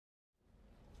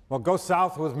Well, go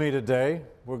south with me today.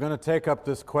 We're going to take up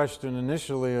this question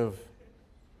initially of,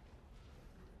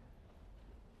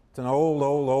 it's an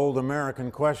old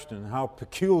American question. How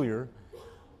peculiar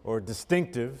or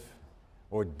distinctive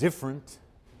or different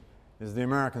is the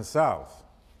American South?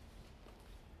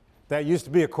 That used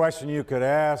to be a question you could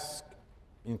ask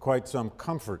in quite some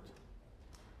comfort.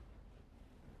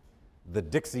 The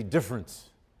Dixie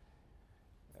Difference,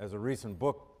 as a recent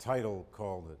book title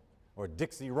called it, or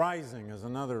Dixie Rising, as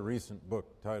another recent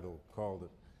book title called it.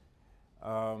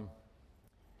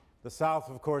 The South,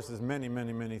 of course, is many,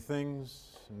 many, many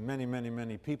things, many, many,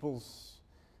 many peoples.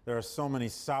 There are so many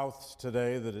Souths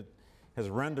today that it has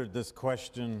rendered this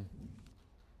question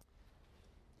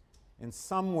in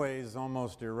some ways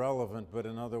almost irrelevant, but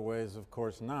in other ways, of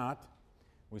course, not.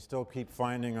 We still keep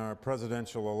finding our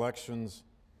presidential elections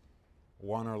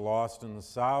won or lost in the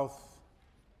South.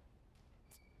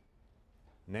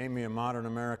 Name me a modern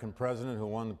American president who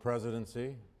won the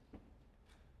presidency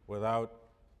without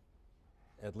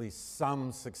at least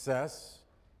some success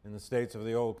in the states of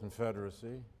the old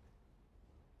Confederacy.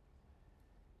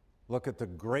 Look at the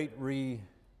great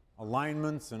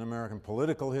realignments in American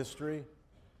political history.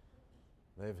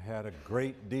 They've had a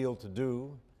great deal to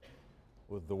do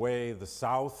with the way the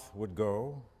South would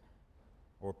go,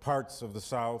 or parts of the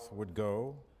South would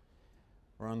go.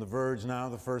 We're on the verge now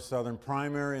of the first Southern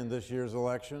primary in this year's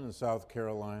election in South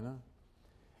Carolina.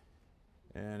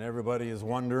 And everybody is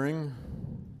wondering,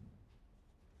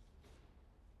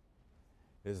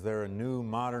 is there a new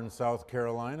modern South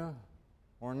Carolina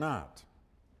or not?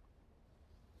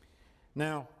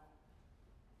 Now,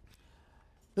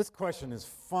 this question is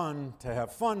fun to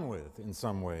have fun with in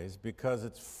some ways because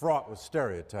it's fraught with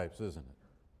stereotypes, isn't it?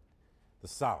 The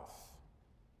South.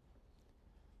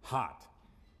 Hot.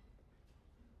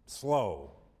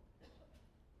 Slow.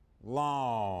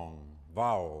 Long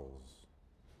vowels.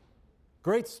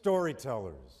 Great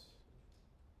storytellers.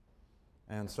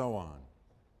 And so on.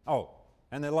 Oh,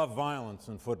 and they love violence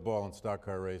and football and stock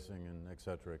car racing and et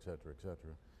cetera, et cetera, et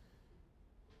cetera.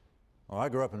 Well, I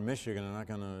grew up in Michigan, and I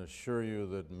can assure you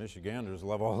that Michiganders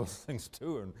love all those things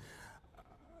too, and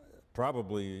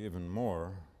probably even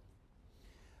more.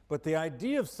 But the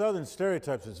idea of Southern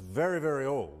stereotypes is very, very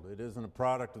old. It isn't a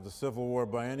product of the Civil War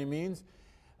by any means.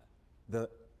 The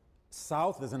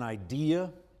South is an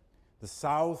idea. The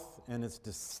South and its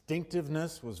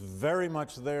distinctiveness was very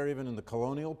much there even in the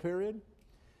colonial period.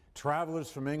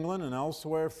 Travelers from England and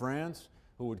elsewhere, France,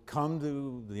 who would come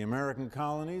to the American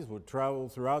colonies, would travel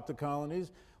throughout the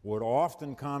colonies, would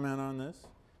often comment on this,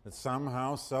 that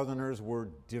somehow Southerners were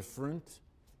different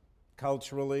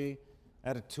culturally,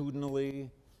 attitudinally,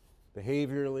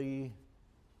 behaviorally.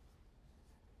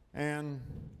 And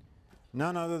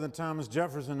none other than Thomas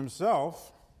Jefferson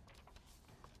himself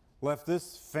left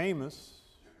this famous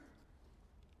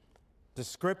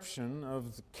description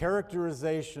of the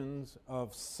characterizations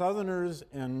of Southerners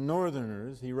and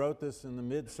Northerners. He wrote this in the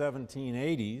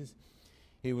mid-1780s.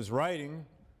 He was writing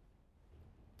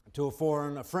to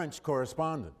a French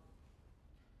correspondent.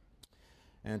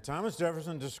 And Thomas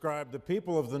Jefferson described the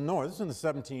people of the North, this is in the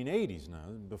 1780s now,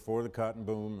 before the cotton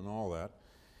boom and all that.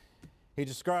 He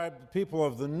described the people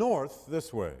of the North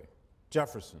this way,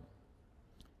 Jefferson.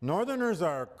 Northerners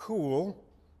are cool,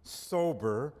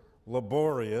 sober,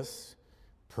 laborious,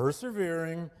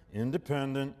 persevering,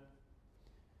 independent,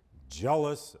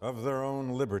 jealous of their own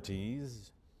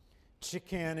liberties,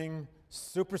 chicaning,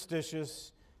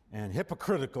 superstitious, and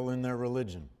hypocritical in their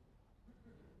religion.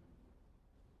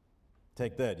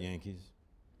 Take that, Yankees.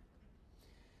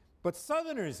 But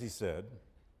Southerners, he said,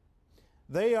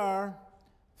 they are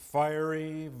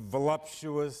fiery,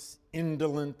 voluptuous,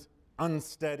 indolent,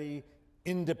 unsteady,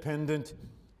 independent,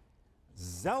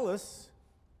 zealous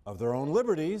of their own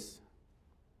liberties.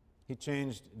 He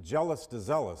changed jealous to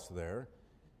zealous there.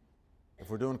 If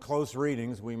we're doing close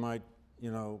readings, we might,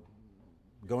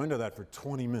 go into that for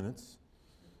 20 minutes.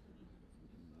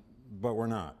 But we're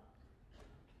not.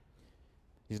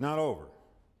 He's not over.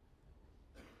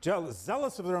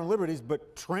 Zealous of their own liberties,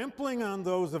 but trampling on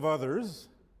those of others,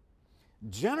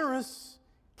 generous,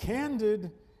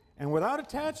 candid, and without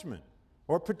attachment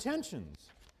or pretensions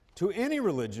to any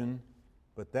religion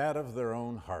but that of their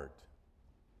own heart.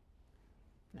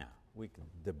 Now, we can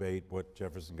debate what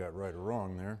Jefferson got right or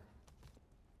wrong there,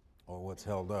 or what's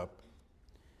held up.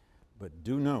 But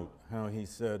do note how he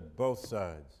said both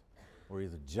sides were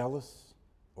either jealous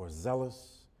or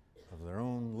zealous of their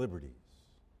own liberties.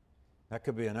 That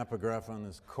could be an epigraph on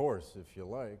this course, if you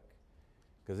like,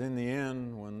 because in the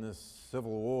end, when this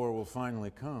Civil War will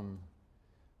finally come,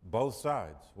 both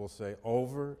sides will say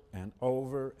over and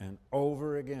over and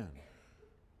over again,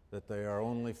 that they are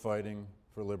only fighting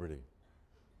for liberty.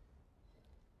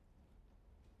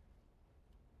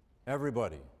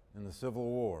 Everybody in the Civil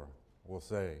War will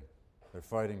say they're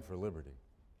fighting for liberty.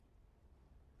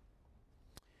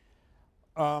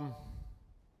 In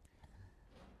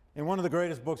one of the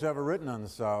greatest books ever written on the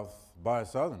South by a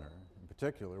Southerner, in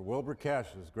particular, Wilbur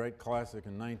Cash's great classic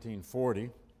in 1940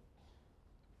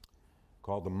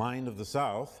 called The Mind of the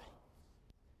South,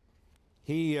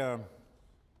 he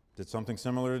did something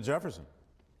similar to Jefferson.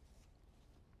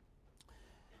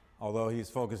 Although he's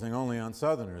focusing only on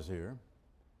Southerners here,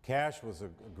 Cash was a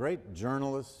great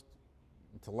journalist,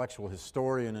 intellectual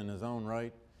historian in his own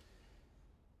right,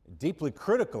 deeply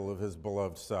critical of his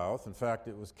beloved South. In fact,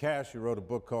 it was Cash who wrote a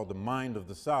book called The Mind of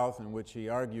the South, in which he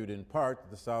argued in part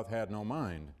that the South had no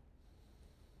mind.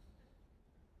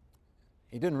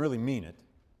 He didn't really mean it.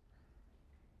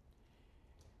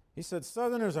 He said,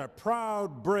 Southerners are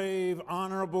proud, brave,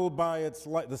 honorable by its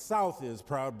light. The South is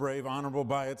proud, brave, honorable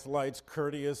by its lights,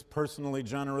 courteous, personally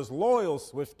generous, loyal,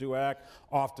 swift to act,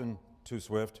 often too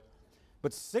swift,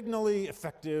 but signally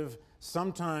effective,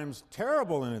 sometimes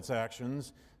terrible in its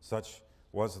actions. Such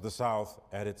was the South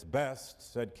at its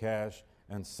best, said Cash,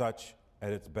 and such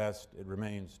at its best it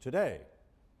remains today.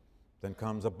 Then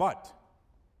comes a but.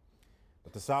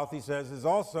 But the South, he says, is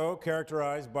also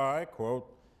characterized by,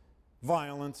 quote,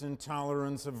 violence,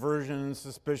 intolerance, aversion, and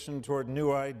suspicion toward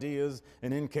new ideas,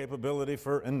 an incapability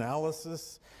for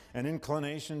analysis, an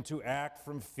inclination to act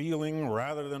from feeling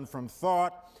rather than from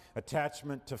thought,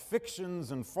 attachment to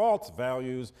fictions and false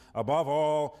values, above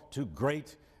all, to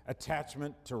great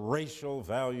attachment to racial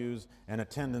values, and a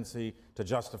tendency to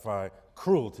justify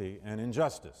cruelty and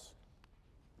injustice.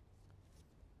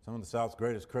 Some of the South's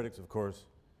greatest critics, of course,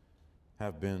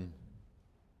 have been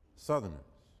Southerners.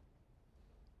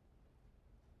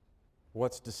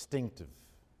 What's distinctive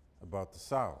about the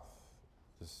South,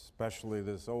 especially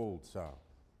this old South?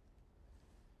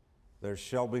 There's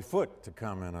Shelby Foote to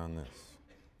comment on this.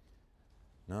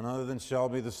 None other than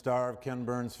Shelby, the star of Ken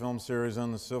Burns' film series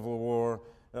on the Civil War,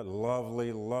 that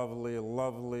lovely, lovely,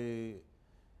 lovely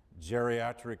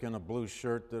geriatric in a blue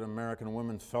shirt that American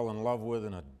women fell in love with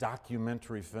in a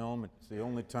documentary film. It's the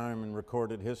only time in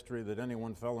recorded history that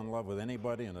anyone fell in love with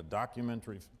anybody in a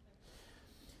documentary film.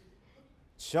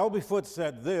 Shelby Foote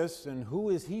said this, and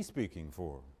who is he speaking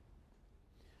for?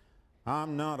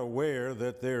 I'm not aware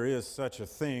that there is such a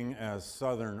thing as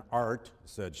Southern art,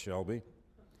 said Shelby.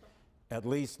 At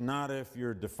least not if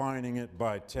you're defining it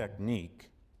by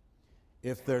technique.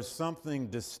 If there's something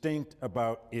distinct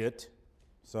about it,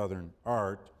 Southern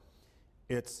art,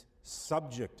 it's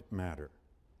subject matter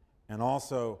and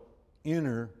also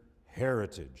inner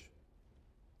heritage.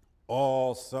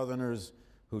 All Southerners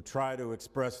who try to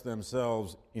express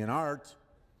themselves in art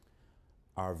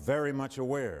are very much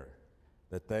aware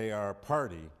that they are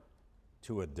party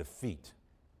to a defeat.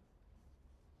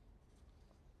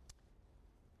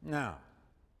 Now,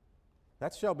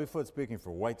 that's Shelby Foote speaking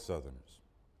for white Southerners.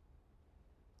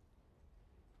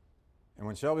 And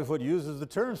when Shelby Foote uses the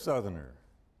term Southerner,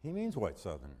 he means white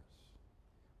Southerners,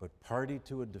 but party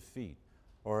to a defeat.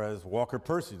 Or as Walker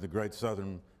Percy, the great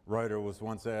Southern writer, was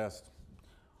once asked,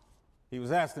 he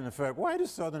was asked in effect, why do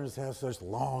Southerners have such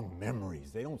long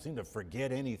memories? They don't seem to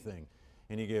forget anything.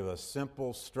 And he gave a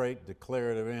simple, straight,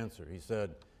 declarative answer. He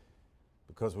said,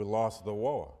 because we lost the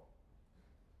war.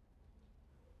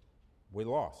 We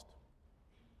lost.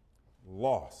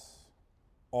 Loss,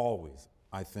 always,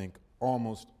 I think,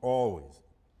 almost always,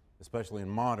 especially in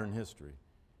modern history,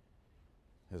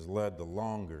 has led to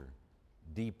longer,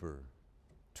 deeper,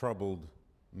 troubled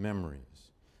memories.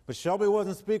 But Shelby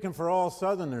wasn't speaking for all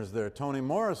Southerners there. Toni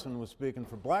Morrison was speaking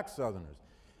for black Southerners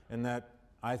in that,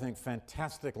 I think,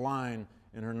 fantastic line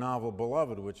in her novel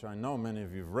Beloved, which I know many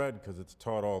of you have read because it's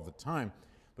taught all the time.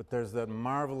 But there's that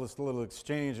marvelous little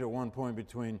exchange at one point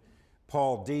between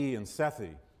Paul D. and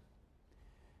Sethi.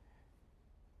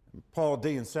 Paul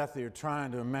D. and Sethi are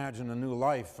trying to imagine a new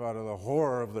life out of the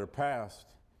horror of their past.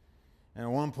 And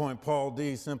at one point, Paul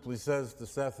D. simply says to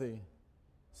Sethi,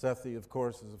 Sethi, of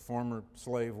course, is a former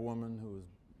slave woman who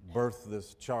has birthed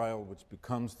this child, which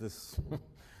becomes this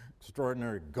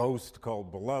extraordinary ghost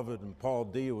called Beloved. And Paul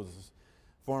D. was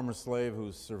a former slave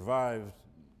who survived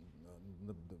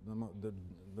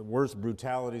the worst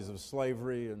brutalities of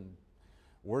slavery and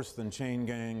worse than chain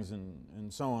gangs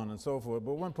and so on and so forth.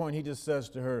 But at one point he just says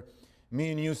to her, me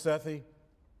and you, Sethi,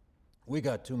 we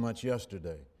got too much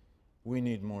yesterday. We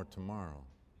need more tomorrow.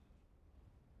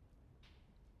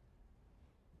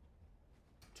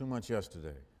 Too much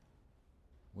yesterday.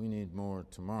 We need more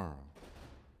tomorrow.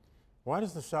 Why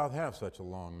does the South have such a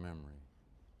long memory?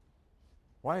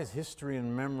 Why is history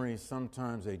and memory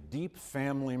sometimes a deep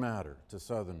family matter to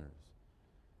Southerners,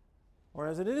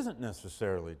 whereas it isn't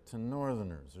necessarily to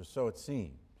Northerners, or so it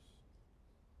seems?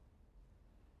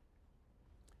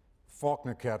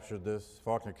 Faulkner captured this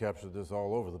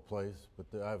all over the place,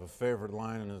 but I have a favorite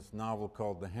line in his novel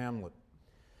called The Hamlet,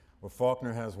 where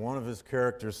Faulkner has one of his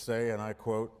characters say, and I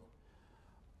quote,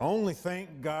 "Only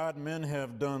thank God men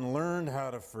have done learned how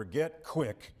to forget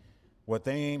quick what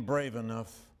they ain't brave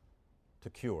enough to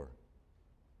cure."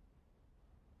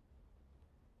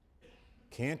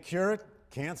 Can't cure it,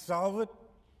 can't solve it,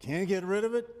 can't get rid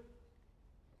of it?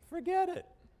 Forget it.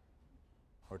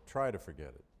 Or try to forget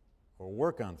it. Or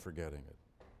work on forgetting it.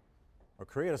 Or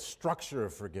create a structure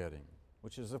of forgetting,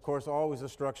 which is, of course, always a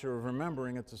structure of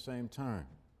remembering at the same time.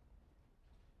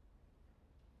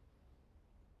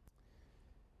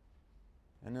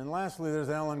 And then lastly, there's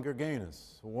Allen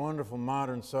Gurganus, a wonderful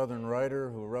modern Southern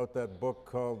writer who wrote that book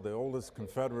called The Oldest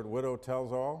Confederate Widow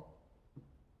Tells All.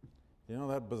 You know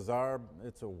that bizarre,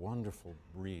 it's a wonderful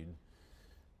read.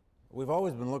 We've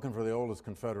always been looking for the oldest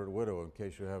Confederate widow, in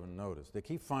case you haven't noticed. They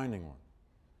keep finding one.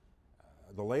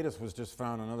 The latest was just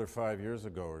found another 5 years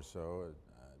ago or so.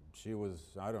 She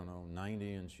was,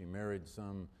 90, and she married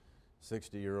some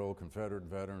 60-year-old Confederate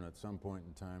veteran at some point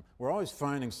in time. We're always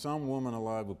finding some woman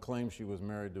alive who claims she was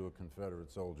married to a Confederate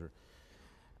soldier.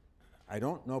 I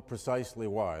don't know precisely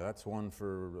why. That's one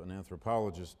for an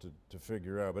anthropologist to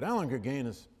figure out. But Allen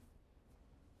Gurganus,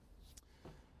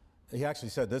 he actually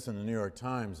said this in the New York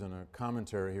Times in a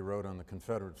commentary he wrote on the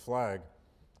Confederate flag,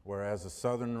 where as a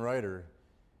Southern writer,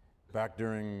 back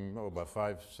during, about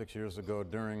 5-6 years ago,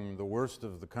 during the worst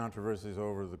of the controversies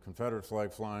over the Confederate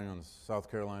flag flying on the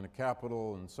South Carolina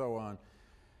Capitol and so on,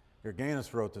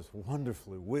 Gurganus wrote this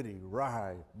wonderfully witty,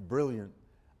 wry, brilliant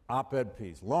op-ed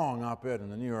piece, long op-ed in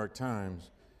the New York Times,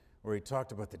 where he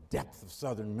talked about the depth of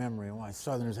Southern memory and why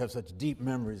Southerners have such deep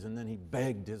memories, and then he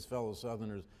begged his fellow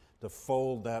Southerners to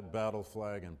fold that battle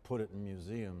flag and put it in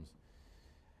museums.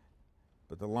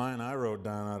 But the line I wrote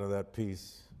down out of that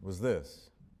piece was this: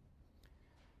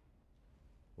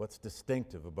 what's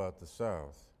distinctive about the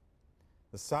South?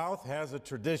 The South has a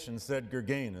tradition, said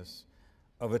Gurganus,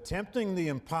 of attempting the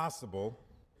impossible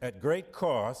at great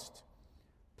cost,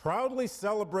 proudly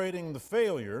celebrating the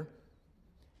failure,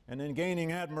 and then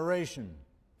gaining admiration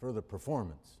for the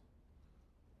performance.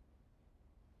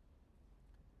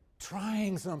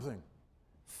 Trying something,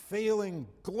 failing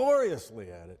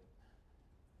gloriously at it,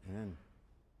 and then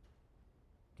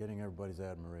getting everybody's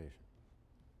admiration.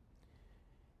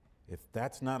 If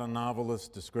that's not a novelist's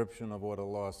description of what a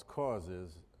lost cause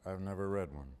is, I've never read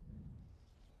one.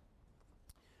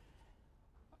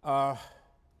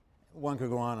 One could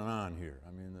go on and on here.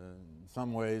 I mean, in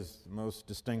some ways, the most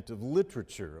distinctive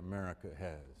literature America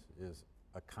has is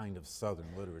a kind of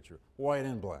Southern literature, white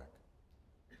and black.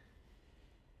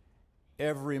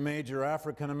 Every major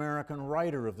African-American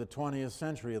writer of the 20th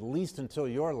century, at least until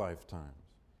your lifetimes,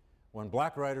 when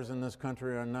black writers in this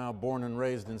country are now born and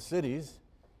raised in cities,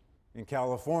 in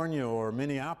California or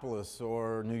Minneapolis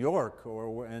or New York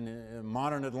or in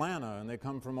modern Atlanta, and they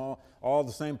come from all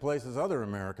the same places other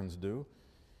Americans do.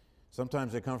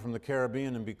 Sometimes they come from the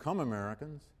Caribbean and become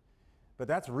Americans, but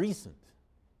that's recent.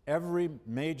 Every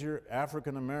major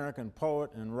African-American poet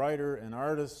and writer and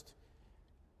artist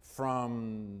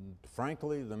from,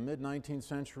 frankly, the mid-19th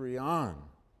century on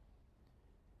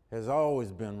has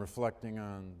always been reflecting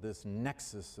on this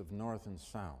nexus of North and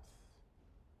South.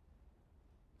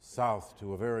 South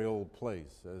to a very old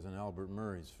place, as in Albert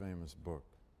Murray's famous book.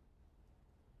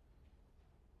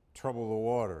 Trouble the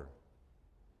Water,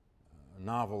 a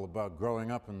novel about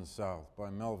growing up in the South by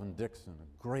Melvin Dixon,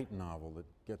 a great novel that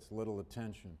gets little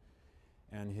attention,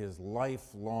 and his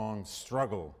lifelong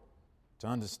struggle to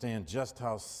understand just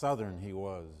how Southern he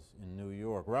was in New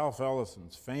York. Ralph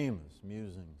Ellison's famous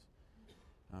musings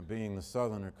on being the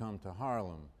Southerner come to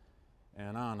Harlem,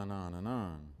 and on and on and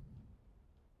on.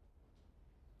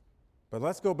 But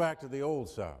let's go back to the Old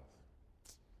South.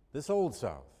 This Old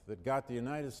South that got the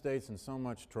United States in so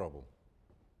much trouble,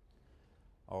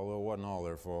 although it wasn't all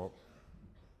their fault.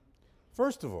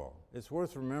 First of all, it's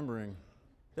worth remembering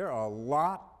there are a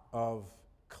lot of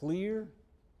clear,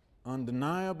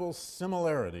 undeniable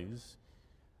similarities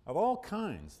of all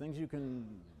kinds, things you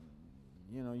can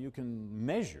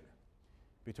measure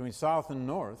between South and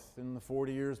North in the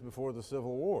 40 years before the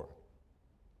Civil War.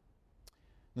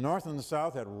 The North and the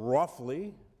South had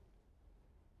roughly,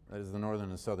 that is the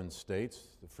northern and southern states,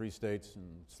 the free states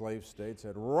and slave states,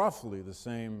 had roughly the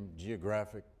same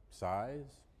geographic size.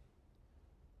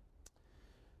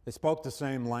 They spoke the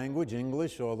same language,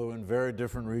 English, although in very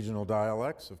different regional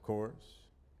dialects, of course.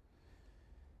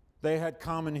 They had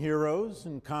common heroes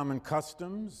and common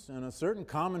customs and a certain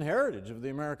common heritage of the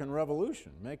American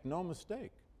Revolution. Make no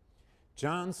mistake.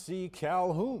 John C.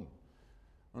 Calhoun,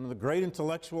 one of the great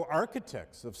intellectual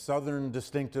architects of Southern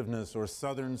distinctiveness or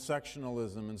Southern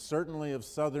sectionalism, and certainly of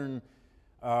Southern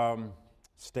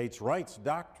states' rights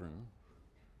doctrine,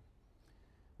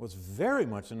 was very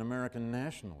much an American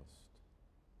nationalist,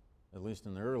 at least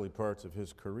in the early parts of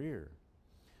his career.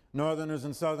 Northerners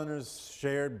and Southerners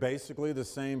shared basically the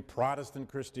same Protestant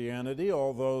Christianity,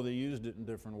 although they used it in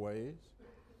different ways.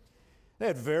 They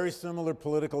had very similar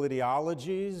political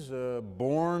ideologies,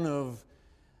 born of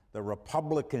the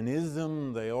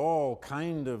republicanism they all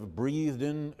kind of breathed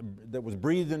in, that was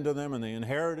breathed into them, and they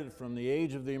inherited from the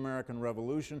age of the American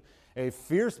Revolution, a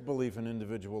fierce belief in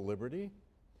individual liberty.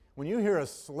 When you hear a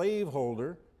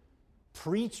slaveholder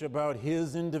preach about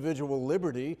his individual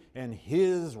liberty and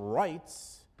his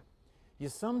rights, you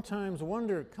sometimes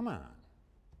wonder, come on,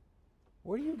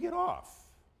 where do you get off?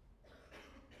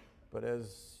 But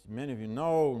as many of you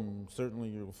know, and certainly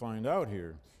you'll find out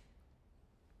here,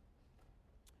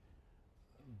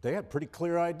 they had pretty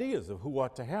clear ideas of who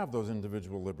ought to have those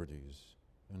individual liberties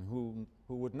and who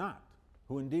would not,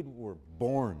 who indeed were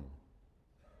born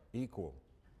equal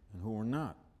and who were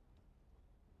not.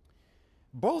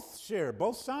 Both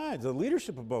sides, the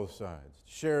leadership of both sides,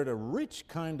 shared a rich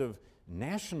kind of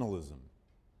nationalism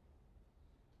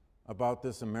about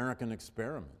this American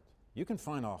experiment. You can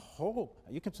find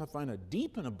a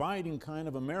deep and abiding kind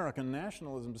of American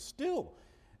nationalism still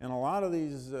in a lot of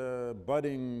these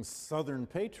budding Southern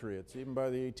patriots, even by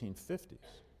the 1850s,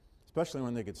 especially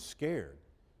when they get scared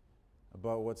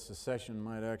about what secession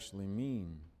might actually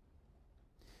mean.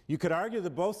 You could argue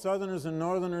that both Southerners and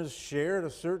Northerners shared a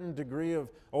certain degree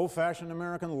of old-fashioned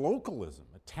American localism,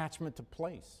 attachment to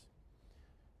place.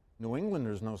 New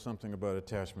Englanders know something about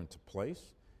attachment to place,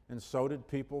 and so did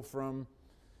people from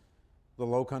the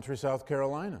low country South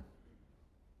Carolina.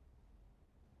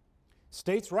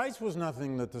 States' rights was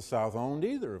nothing that the South owned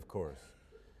either, of course.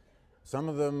 Some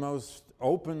of the most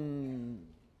open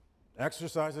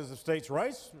exercises of states'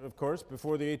 rights, of course,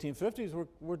 before the 1850s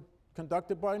were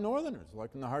conducted by Northerners,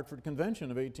 like in the Hartford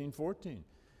Convention of 1814,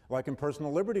 like in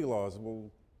personal liberty laws we'll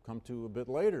come to a bit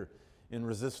later, in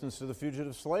resistance to the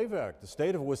Fugitive Slave Act. The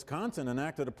state of Wisconsin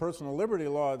enacted a personal liberty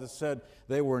law that said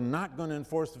they were not going to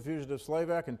enforce the Fugitive Slave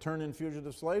Act and turn in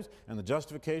fugitive slaves, and the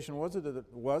justification was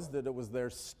that it was their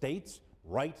state's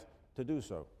right to do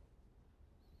so.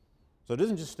 So it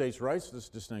isn't just states' rights that's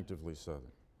distinctively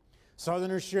Southern.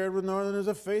 Southerners shared with Northerners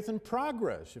a faith in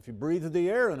progress. If you breathed the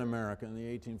air in America in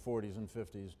the 1840s and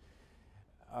 50s,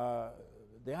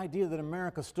 the idea that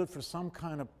America stood for some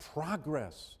kind of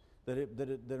progress,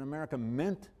 that America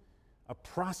meant a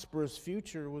prosperous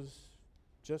future, was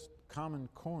just common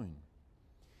coin.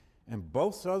 And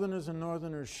both Southerners and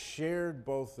Northerners shared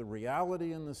both the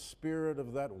reality and the spirit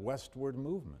of that westward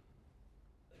movement.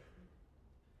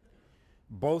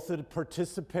 Both had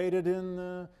participated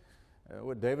in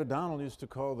what David Donald used to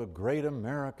call the great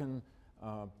American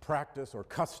practice or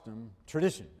custom,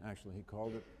 tradition actually he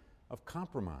called it, of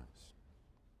compromise.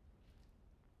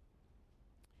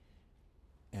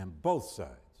 And both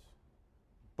sides,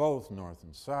 both North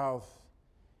and South,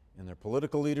 in their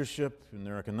political leadership, in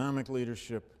their economic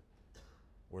leadership,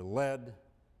 were led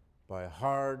by a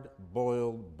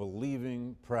hard-boiled,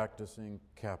 believing, practicing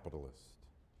capitalist.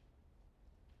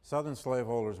 Southern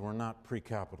slaveholders were not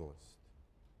pre-capitalist.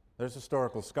 There's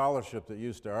historical scholarship that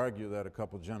used to argue that a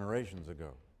couple generations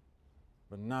ago,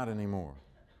 but not anymore.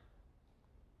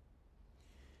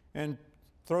 And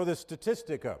throw this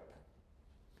statistic up.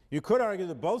 You could argue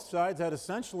that both sides had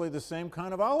essentially the same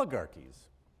kind of oligarchies.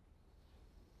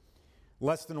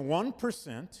 Less than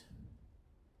 1%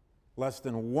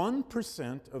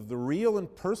 of the real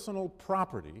and personal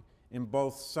property in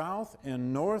both South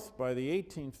and North by the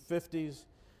 1850s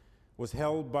was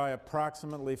held by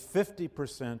approximately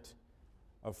 50%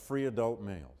 of free adult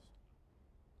males.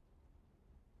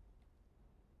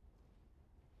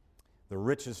 The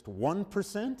richest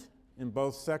 1% in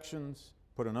both sections,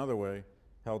 put another way,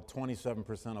 held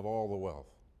 27% of all the wealth.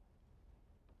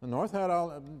 The North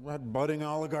had budding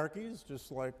oligarchies,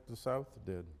 just like the South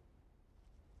did.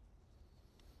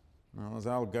 Now, those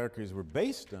oligarchies were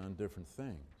based on different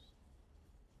things,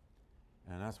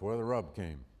 and that's where the rub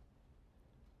came.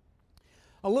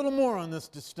 A little more on this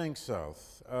distinct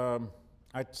South.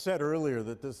 I said earlier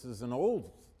that this is an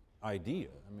old idea.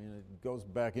 I mean, it goes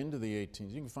back into the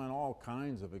 1800s. You can find all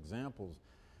kinds of examples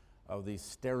of these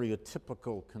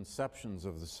stereotypical conceptions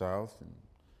of the South, and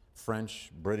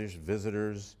French, British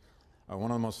visitors.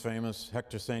 One of the most famous,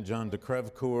 Hector St. John de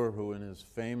Crèvecoeur, who in his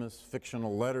famous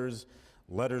fictional letters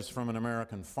Letters from an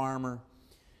American Farmer.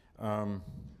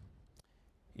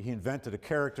 He invented a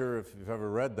character, if you've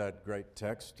ever read that great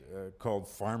text, called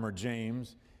Farmer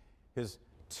James. His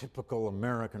typical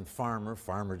American farmer,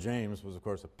 Farmer James, was of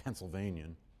course a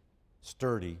Pennsylvanian,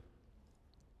 sturdy,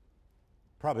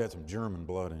 probably had some German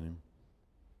blood in him.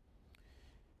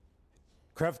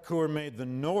 Crevecoeur made the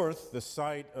North the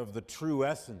site of the true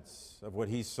essence of what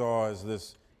he saw as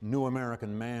this new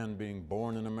American man being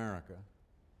born in America,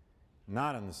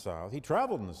 not in the South. He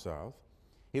traveled in the South.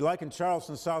 He likened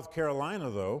Charleston, South Carolina,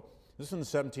 though, this is in the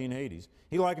 1780s,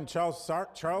 he likened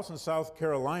Charleston, South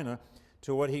Carolina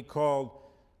to what he called,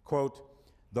 quote,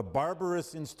 the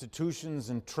barbarous institutions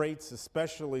and traits,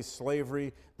 especially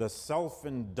slavery, the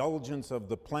self-indulgence of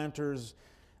the planters,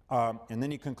 and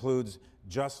then he concludes,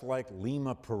 just like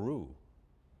Lima, Peru.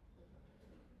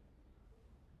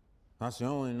 That's the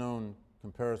only known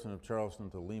comparison of Charleston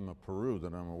to Lima, Peru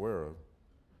that I'm aware of.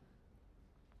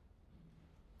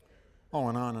 Oh,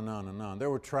 and on and on and on. There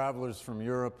were travelers from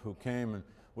Europe who came and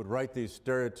would write these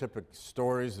stereotypic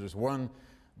stories. There's one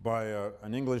by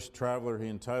an English traveler. He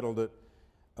entitled it,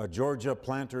 A Georgia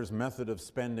Planter's Method of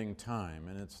Spending Time.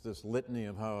 And it's this litany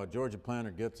of how a Georgia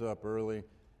planter gets up early,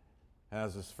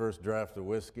 has his first draft of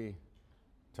whiskey,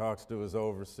 talks to his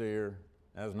overseer,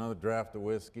 has another draft of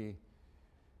whiskey,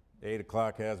 8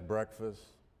 o'clock has breakfast,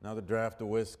 another draft of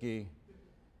whiskey,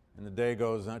 and the day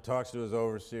goes on, talks to his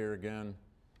overseer again,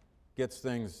 gets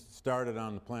things started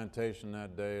on the plantation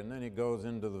that day, and then he goes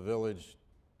into the village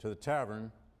to the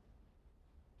tavern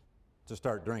to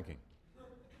start drinking.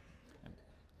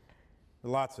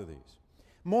 Lots of these.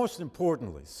 Most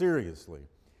importantly, seriously,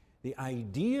 the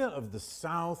idea of the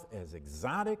South as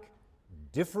exotic,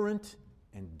 different,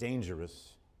 and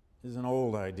dangerous is an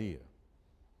old idea.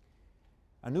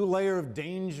 A new layer of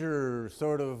danger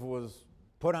sort of was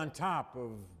put on top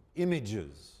of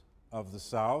images of the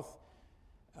South,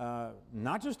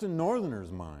 not just in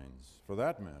Northerners' minds, for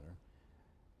that matter,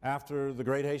 after the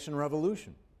Great Haitian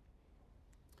Revolution,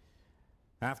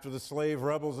 after the slave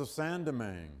rebels of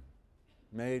Saint-Domingue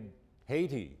made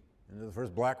Haiti into the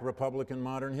first black republic in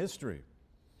modern history.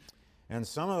 And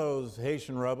some of those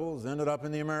Haitian rebels ended up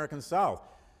in the American South.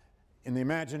 In the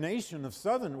imagination of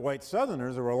white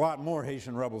Southerners, there were a lot more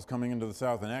Haitian rebels coming into the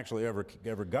South than actually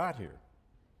ever got here.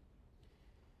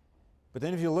 But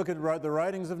then if you look at the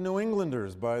writings of New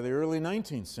Englanders by the early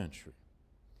 19th century,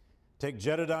 take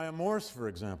Jedediah Morse, for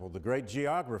example, the great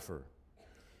geographer.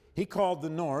 He called the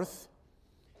North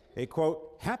a,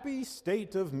 quote, happy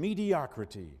state of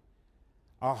mediocrity,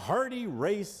 a hardy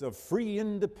race of free,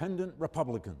 independent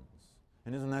Republicans.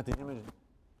 And isn't that the image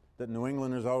that New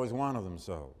Englanders always want of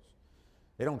themselves?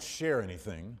 They don't share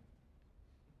anything,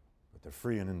 but they're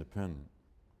free and independent.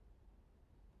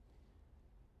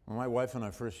 When my wife and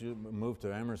I first moved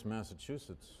to Amherst,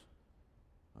 Massachusetts,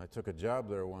 I took a job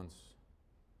there once.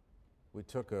 We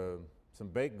took some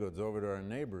baked goods over to our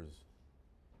neighbors,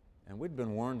 and we'd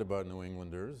been warned about New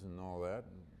Englanders and all that.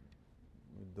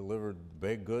 We delivered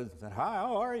baked goods and said, hi,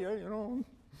 how are you? You know,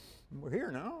 we're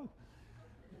here now.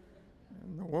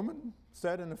 And the woman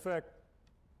said, in effect,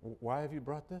 why have you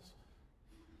brought this?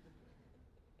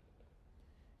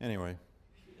 Anyway,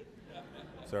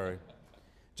 sorry.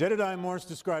 Jedediah Morse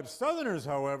describes Southerners,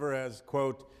 however, as,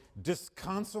 quote,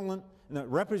 disconsolate,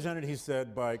 represented, he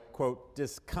said, by, quote,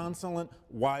 disconsolate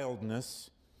wildness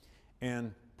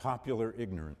and popular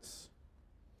ignorance.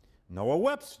 Noah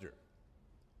Webster,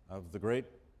 of the great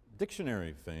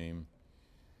dictionary fame,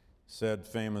 said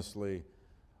famously,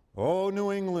 O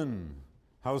New England,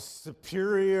 how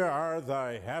superior are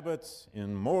thy habits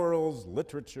in morals,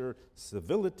 literature,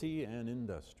 civility, and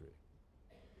industry.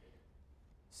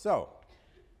 So,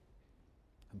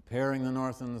 comparing the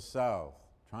North and the South,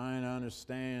 trying to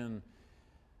understand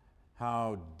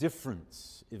how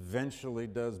difference eventually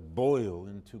does boil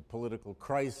into political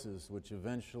crisis, which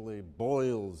eventually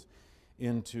boils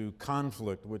into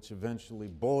conflict, which eventually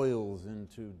boils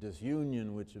into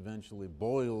disunion, which eventually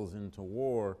boils into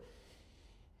war,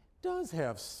 does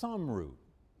have some root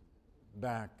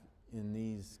back in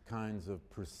these kinds of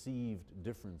perceived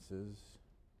differences.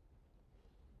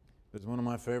 As one of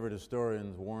my favorite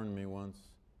historians warned me once,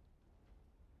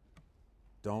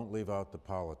 don't leave out the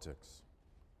politics.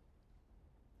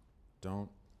 Don't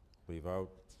leave out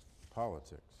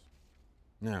politics.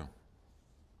 Now,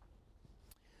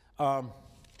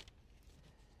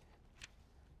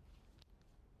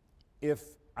 if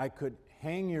I could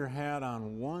hang your hat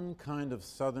on one kind of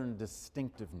Southern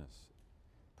distinctiveness,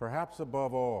 perhaps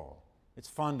above all, it's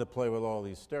fun to play with all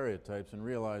these stereotypes and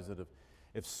realize that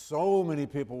if so many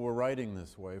people were writing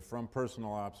this way from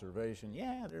personal observation,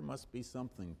 yeah, there must be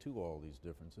something to all these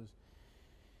differences.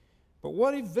 But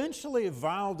what eventually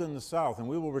evolved in the South, and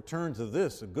we will return to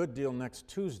this a good deal next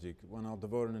Tuesday when I'll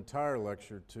devote an entire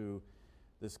lecture to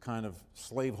this kind of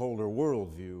slaveholder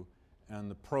worldview and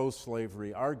the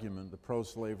pro-slavery argument, the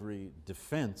pro-slavery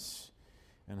defense,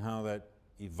 and how that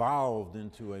evolved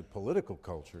into a political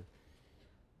culture.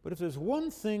 But if there's one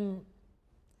thing,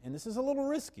 and this is a little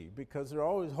risky because there are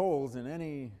always holes in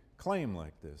any claim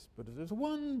like this, but if there's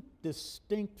one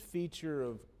distinct feature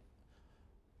of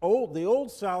the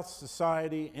Old South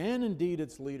society, and indeed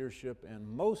its leadership and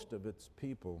most of its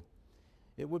people,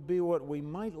 it would be what we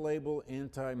might label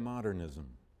anti-modernism.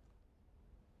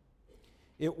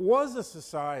 It was a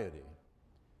society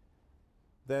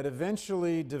that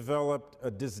eventually developed a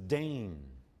disdain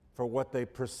for what they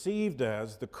perceived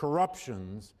as the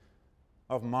corruptions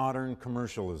of modern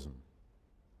commercialism.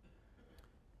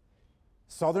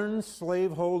 Southern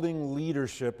slaveholding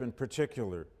leadership in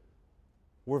particular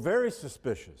were very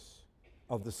suspicious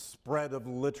of the spread of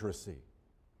literacy.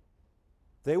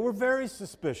 They were very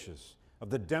suspicious of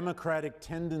the democratic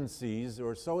tendencies,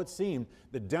 or so it seemed,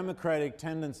 the democratic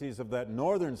tendencies of that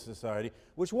northern society,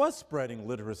 which was spreading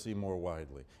literacy more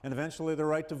widely, and eventually the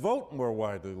right to vote more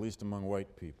widely, at least among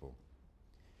white people.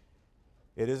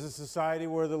 It is a society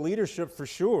where the leadership, for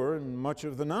sure, and much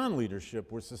of the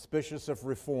non-leadership, were suspicious of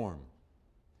reform,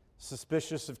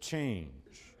 suspicious of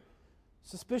change,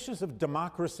 suspicious of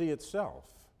democracy itself.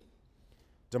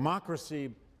 Democracy,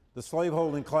 the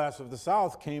slaveholding class of the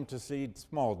South came to see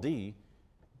small d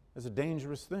as a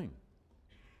dangerous thing.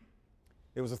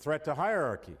 It was a threat to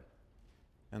hierarchy,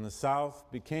 and the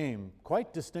South became,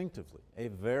 quite distinctively, a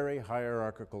very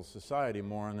hierarchical society.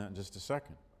 More on that in just a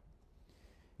second.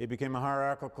 It became a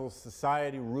hierarchical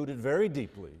society rooted very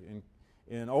deeply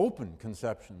in open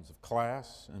conceptions of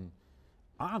class and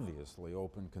obviously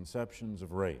open conceptions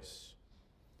of race.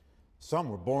 Some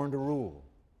were born to rule.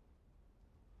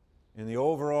 In the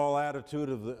overall attitude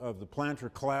of the planter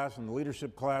class and the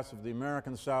leadership class of the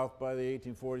American South by the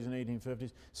 1840s and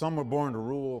 1850s, some were born to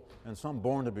rule and some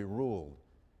born to be ruled.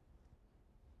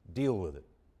 Deal with it,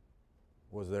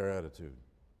 was their attitude.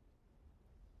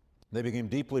 They became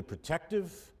deeply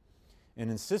protective and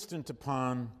insistent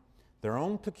upon their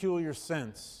own peculiar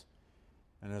sense,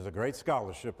 and there's a great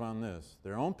scholarship on this,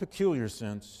 their own peculiar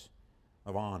sense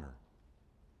of honor.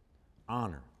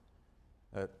 Honor.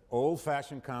 That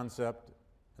old-fashioned concept,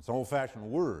 it's an old-fashioned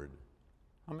word.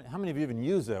 How many of you even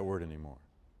use that word anymore?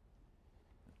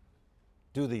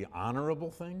 Do the honorable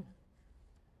thing?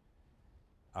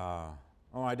 Oh,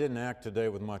 I didn't act today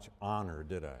with much honor,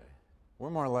 did I?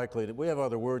 We're more likely to, we have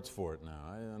other words for it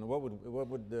now. And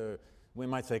we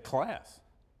might say class.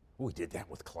 We did that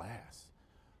with class.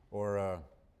 Or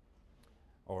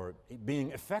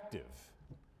being effective.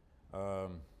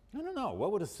 I don't know.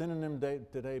 What would a synonym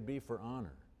today be for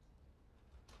honor?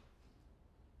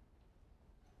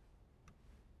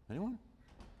 Anyone?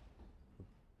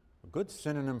 A good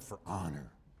synonym for honor.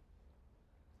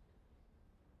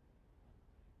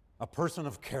 A person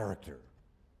of character.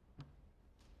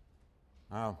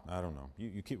 Oh, I don't know.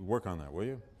 You keep work on that, will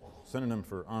you? Synonym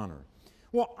for honor.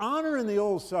 Well, honor in the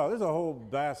Old South, there's a whole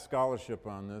vast scholarship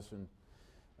on this, and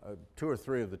 2 or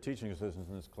 3 of the teaching assistants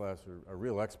in this class are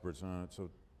real experts on it, so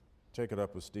take it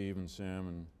up with Steve and Sam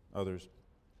and others.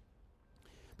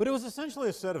 But it was essentially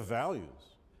a set of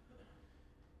values.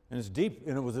 And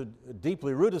it was a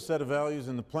deeply rooted set of values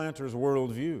in the planter's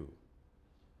worldview.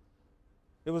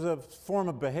 It was a form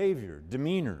of behavior,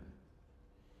 demeanor.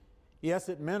 Yes,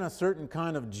 it meant a certain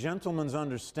kind of gentleman's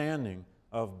understanding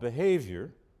of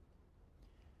behavior.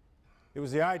 It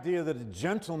was the idea that a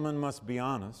gentleman must be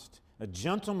honest, a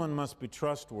gentleman must be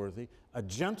trustworthy, a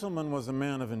gentleman was a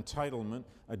man of entitlement,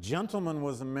 a gentleman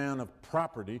was a man of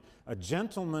property, a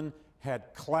gentleman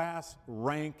had class,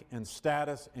 rank, and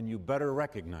status, and you better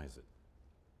recognize it.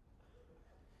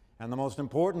 And the most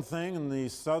important thing in the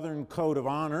Southern Code of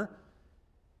Honor,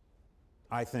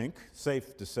 I think,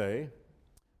 safe to say,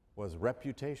 was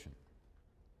reputation.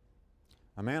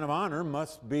 A man of honor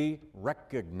must be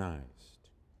recognized,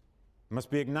 must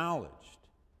be acknowledged.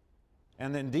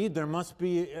 And indeed, there must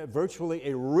be virtually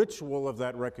a ritual of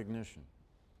that recognition.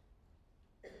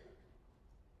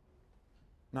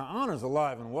 Now, honor is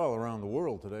alive and well around the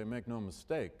world today, make no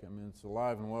mistake. I mean, it's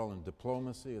alive and well in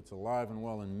diplomacy. It's alive and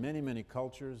well in many, many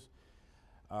cultures.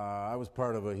 I was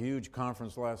part of a huge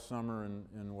conference last summer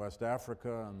in West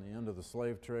Africa on the end of the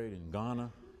slave trade in Ghana.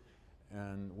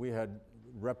 And we had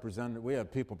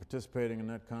people participating in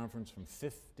that conference from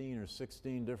 15 or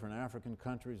 16 different African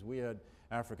countries. We had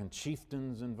African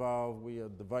chieftains involved. We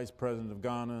had the vice president of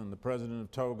Ghana and the president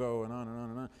of Togo, and on and on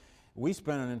and on. We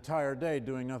spent an entire day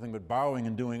doing nothing but bowing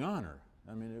and doing honor.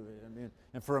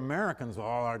 And for Americans,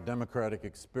 all our democratic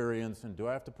experience, and do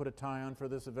I have to put a tie on for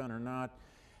this event or not?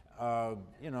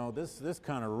 This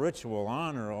kind of ritual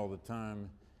honor all the time.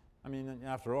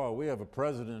 After all, we have a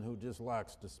president who just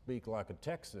likes to speak like a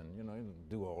Texan, he doesn't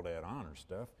do all that honor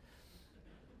stuff.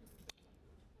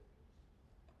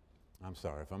 I'm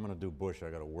sorry, if I'm going to do Bush, I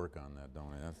got to work on that,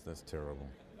 don't I? That's terrible.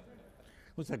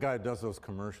 Who's that guy who does those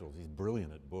commercials? He's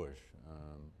brilliant at Bush.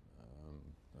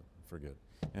 Forget.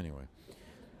 Anyway.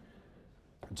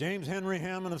 James Henry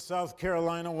Hammond of South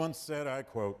Carolina once said, I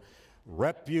quote,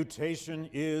 "Reputation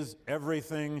is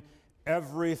everything.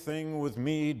 Everything with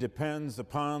me depends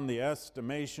upon the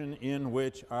estimation in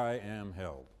which I am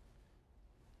held."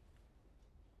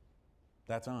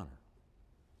 That's honor.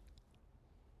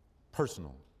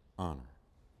 Personal honor.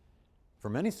 For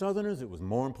many Southerners, it was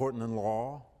more important than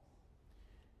law,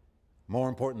 more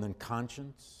important than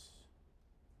conscience.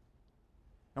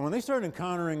 And when they started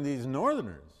encountering these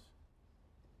Northerners,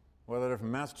 whether they're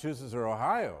from Massachusetts or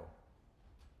Ohio,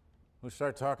 who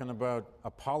start talking about a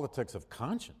politics of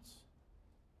conscience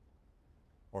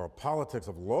or a politics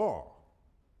of law,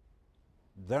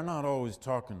 they're not always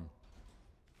talking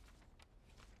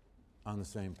on the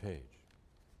same page.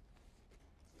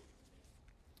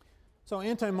 So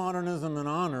anti-modernism and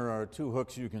honor are two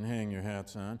hooks you can hang your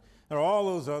hats on. There are all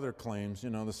those other claims.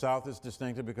 The South is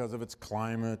distinctive because of its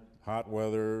climate, hot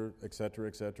weather, et cetera,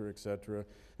 et cetera, et cetera.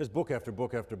 There's book after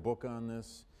book after book on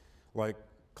this, like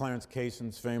Clarence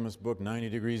Cason's famous book, 90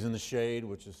 Degrees in the Shade,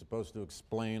 which is supposed to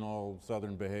explain all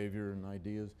Southern behavior and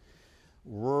ideas.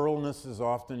 Ruralness is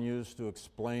often used to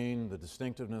explain the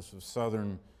distinctiveness of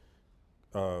Southern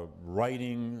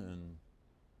writing and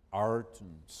art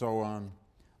and so on.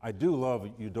 I do love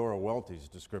Eudora Welty's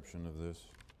description of this.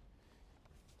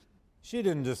 She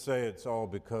didn't just say it's all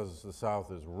because the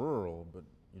South is rural, but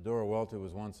Eudora Welty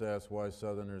was once asked why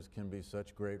Southerners can be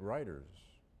such great writers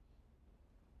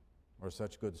or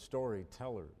such good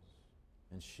storytellers.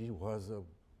 And she was a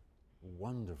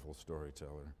wonderful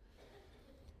storyteller.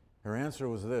 Her answer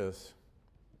was this,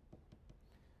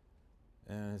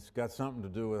 and it's got something to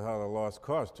do with how the lost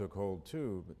cause took hold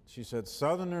too, but she said,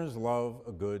 "Southerners love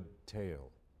a good tale.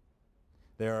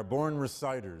 They are born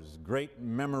reciters, great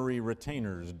memory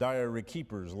retainers, diary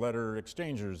keepers, letter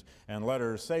exchangers, and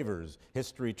letter savers,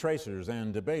 history tracers,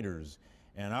 and debaters,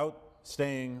 and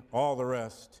outstaying all the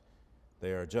rest,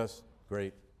 they are just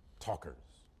great talkers."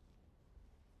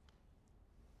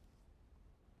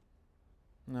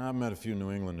 Now, I've met a few New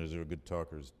Englanders who are good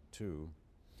talkers too.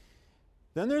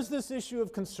 Then there's this issue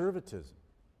of conservatism.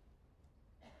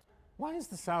 Why is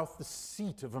the South the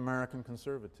seat of American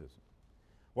conservatism?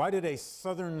 Why did a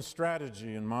Southern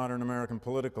strategy in modern American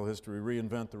political history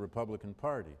reinvent the Republican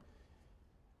Party?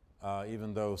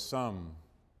 Even though some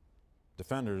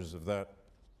defenders of that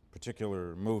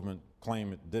particular movement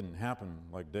claim it didn't happen,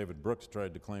 like David Brooks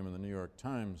tried to claim in the New York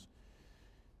Times.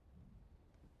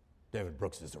 David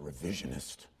Brooks is a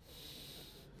revisionist.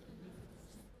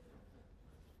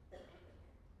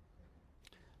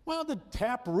 Well, the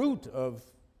taproot of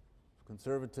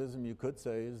conservatism, you could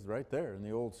say, is right there in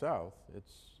the Old South.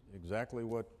 It's exactly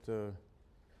what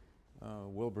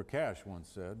Wilbur Cash once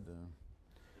said.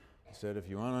 He said, if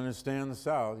you want to understand the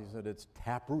South, he said, its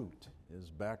taproot is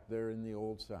back there in the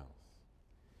Old South.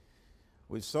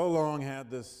 We've so long had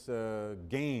this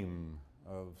game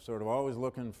of sort of always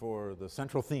looking for the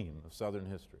central theme of Southern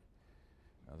history,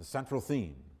 the central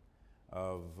theme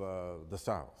of the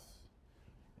South.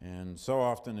 And so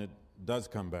often it does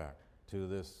come back to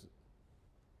this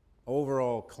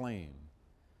overall claim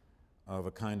of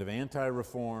a kind of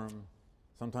anti-reform,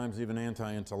 sometimes even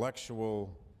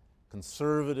anti-intellectual,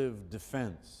 conservative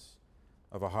defense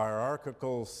of a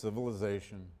hierarchical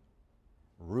civilization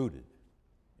rooted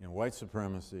in white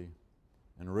supremacy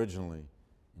and originally,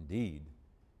 indeed,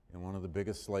 in one of the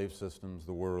biggest slave systems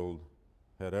the world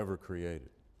had ever created.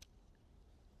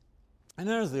 And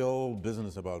there's the old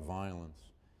business about violence.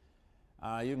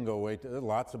 You can go wait, there are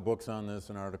lots of books on this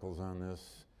and articles on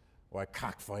this. Why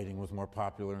cockfighting was more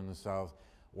popular in the South,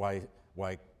 why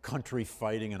country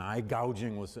fighting and eye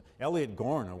gouging was. Elliot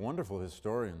Gorn, a wonderful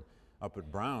historian up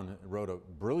at Brown, wrote a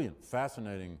brilliant,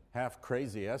 fascinating,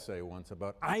 half-crazy essay once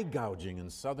about eye gouging in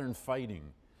Southern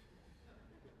fighting.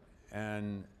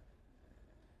 And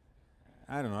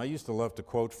I don't know, I used to love to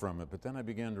quote from it, but then I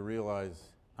began to realize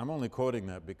I'm only quoting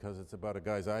that because it's about a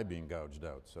guy's eye being gouged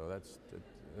out, so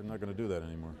I'm not going to do that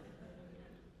anymore.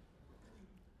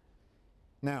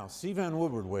 Now, C. Van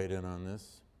Woodward weighed in on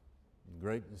this.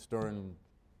 Great historian,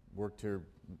 worked here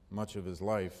much of his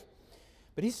life.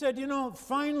 But he said,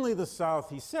 finally the South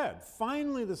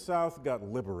got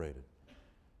liberated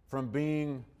from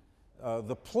being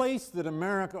the place that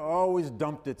America always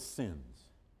dumped its sins.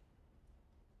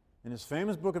 In his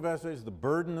famous book of essays, The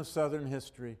Burden of Southern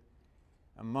History,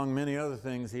 among many other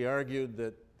things, he argued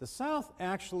that the South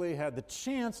actually had the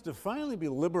chance to finally be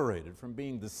liberated from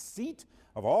being the seat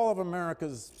of all of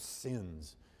America's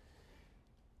sins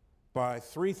by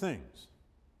three things.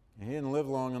 And he didn't live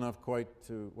long enough quite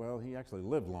to, well, he actually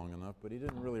lived long enough, but he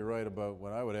didn't really write about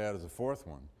what I would add as a fourth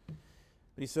one.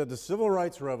 But he said the Civil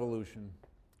Rights Revolution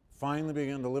finally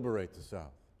began to liberate the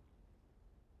South.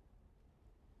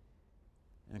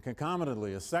 And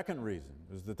concomitantly, a second reason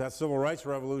is that Civil Rights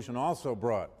Revolution also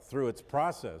brought, through its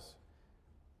process,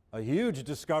 a huge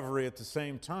discovery at the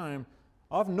same time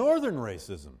of Northern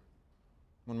racism.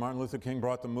 When Martin Luther King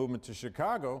brought the movement to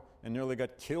Chicago and nearly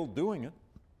got killed doing it.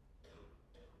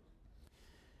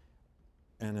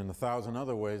 And in 1,000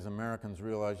 other ways, Americans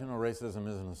realized, you know, racism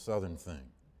isn't a Southern thing.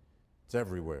 It's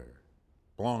everywhere.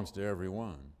 Belongs to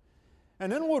everyone.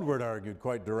 And then Woodward argued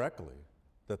quite directly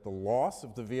that the loss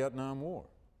of the Vietnam War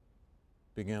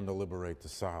began to liberate the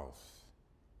South,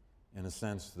 in a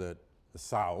sense that the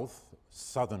South,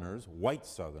 Southerners, white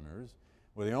Southerners,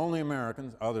 were the only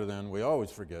Americans, other than, we always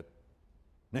forget,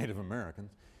 Native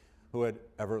Americans, who had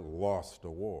ever lost a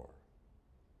war.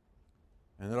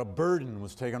 And that a burden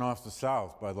was taken off the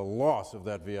South by the loss of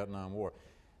that Vietnam War.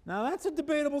 Now that's a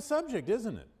debatable subject,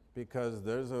 isn't it? Because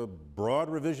there's a broad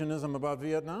revisionism about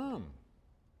Vietnam.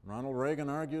 Ronald Reagan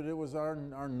argued it was our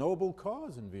noble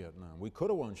cause in Vietnam. We could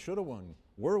have won, should have won,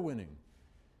 were winning,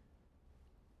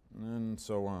 and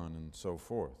so on and so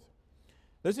forth.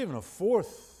 There's even a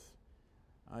fourth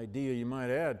idea you might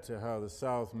add to how the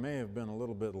South may have been a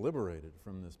little bit liberated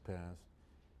from this past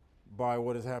by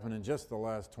what has happened in just the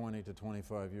last 20 to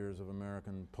 25 years of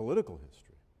American political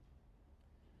history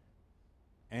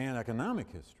and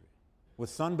economic history, with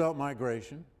Sunbelt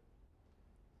migration,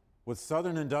 with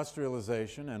Southern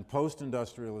industrialization and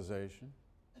post-industrialization,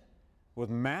 with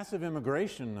massive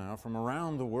immigration now from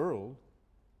around the world,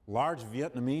 large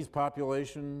Vietnamese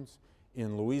populations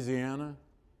in Louisiana,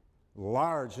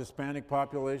 large Hispanic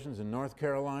populations in North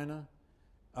Carolina,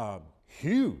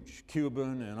 huge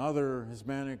Cuban and other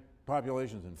Hispanic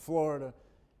populations in Florida.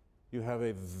 You have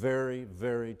a very,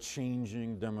 very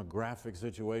changing demographic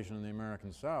situation in the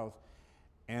American South,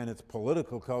 and its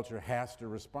political culture has to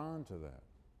respond to that.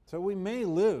 So we may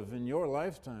live in your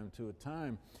lifetime to a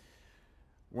time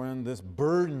when this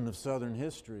burden of Southern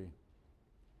history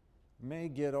may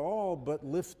get all but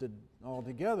lifted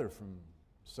altogether from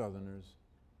Southerners,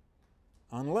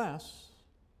 unless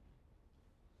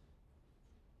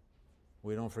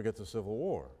we don't forget the Civil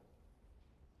War.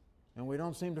 And we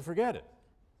don't seem to forget it.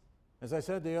 As I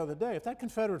said the other day, if that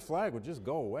Confederate flag would just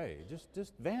go away,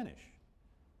 just vanish.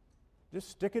 Just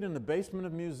stick it in the basement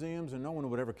of museums and no one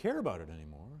would ever care about it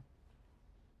anymore.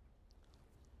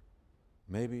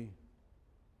 Maybe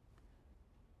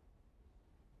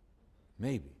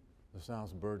the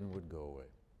South's burden would go away.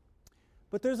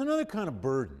 But there's another kind of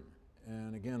burden,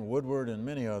 and again, Woodward and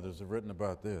many others have written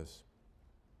about this.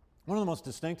 One of the most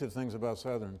distinctive things about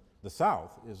the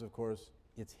South is, of course,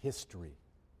 its history.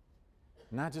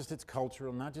 Not just its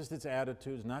cultural, not just its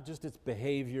attitudes, not just its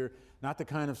behavior, not the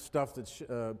kind of stuff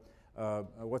that,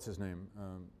 what's his name?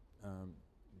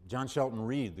 John Shelton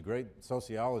Reed, the great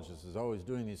sociologist, is always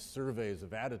doing these surveys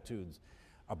of attitudes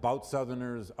about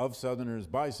Southerners, of Southerners,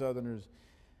 by Southerners.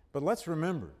 But let's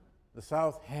remember, the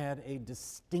South had a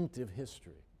distinctive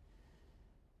history.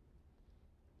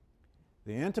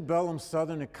 The antebellum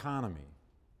Southern economy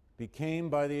became,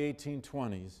 by the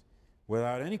 1820s,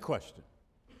 without any question,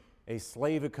 a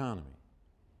slave economy.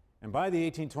 And by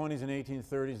the 1820s and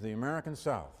 1830s, the American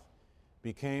South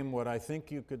became what I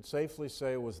think you could safely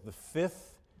say was the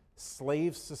fifth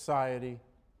slave society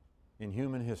in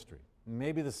human history,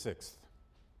 maybe the sixth.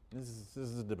 This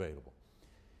is debatable.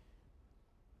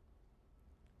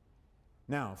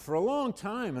 Now, for a long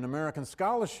time in American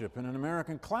scholarship and in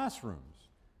American classrooms,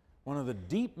 one of the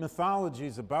deep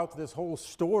mythologies about this whole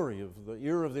story of the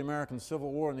era of the American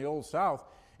Civil War in the Old South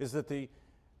is that the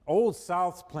Old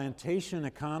South's plantation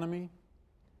economy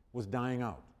was dying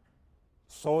out.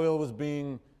 Soil was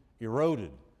being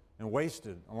eroded and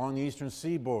wasted along the eastern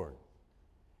seaboard.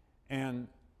 And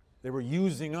they were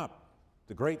using up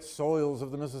the great soils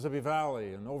of the Mississippi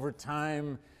Valley. And over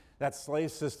time, that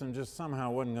slave system just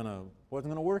somehow wasn't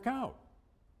going to work out.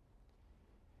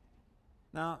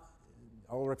 Now,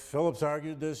 Ulrich Phillips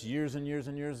argued this years and years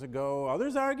and years ago.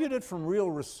 Others argued it from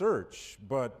real research,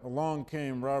 but along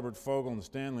came Robert Fogel and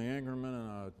Stanley Ingerman and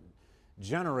a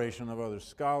generation of other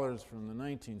scholars from the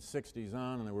 1960s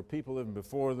on, and there were people even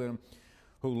before them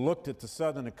who looked at the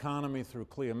Southern economy through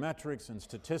cliometrics and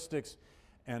statistics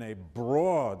and a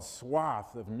broad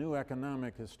swath of new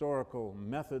economic historical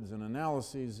methods and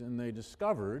analyses, and they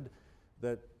discovered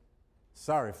that,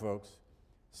 sorry folks,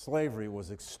 slavery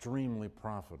was extremely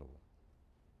profitable.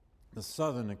 The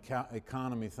Southern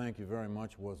economy, thank you very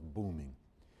much, was booming.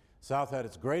 South had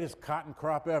its greatest cotton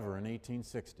crop ever in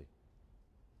 1860.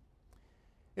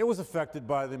 It was affected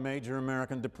by the major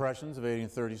American depressions of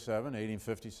 1837,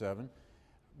 1857,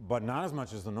 but not as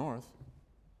much as the North.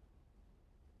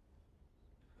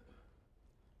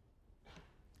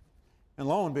 And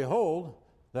lo and behold,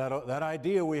 that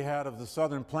idea we had of the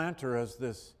Southern planter as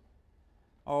this,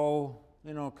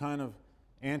 kind of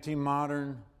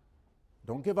anti-modern,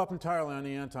 don't give up entirely on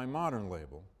the anti-modern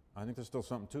label. I think there's still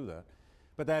something to that.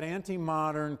 But that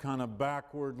anti-modern, kind of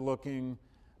backward-looking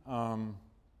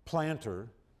planter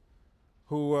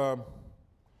who,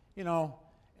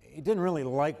 he didn't really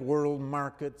like world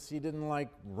markets. He didn't like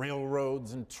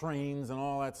railroads and trains and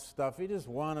all that stuff. He just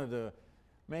wanted to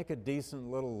make a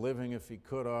decent little living if he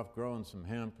could off growing some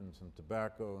hemp and some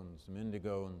tobacco and some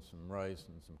indigo and some rice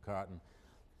and some cotton.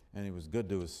 And he was good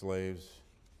to his slaves.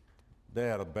 They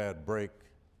had a bad break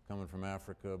coming from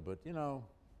Africa, but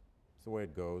it's the way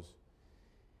it goes.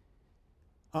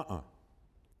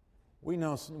 We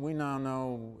now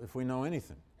know, if we know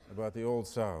anything about the Old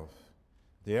South,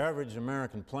 the average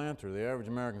American planter, the average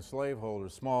American slaveholder,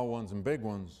 small ones and big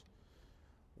ones,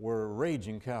 were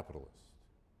raging capitalists.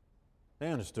 They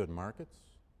understood markets.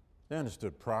 They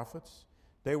understood profits.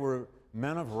 They were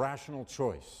men of rational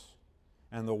choice.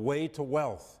 And the way to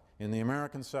wealth in the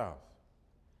American South,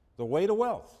 the way to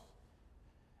wealth,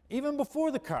 even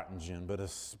before the cotton gin, but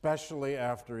especially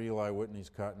after Eli Whitney's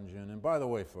cotton gin. And by the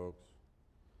way, folks,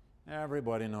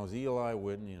 everybody knows Eli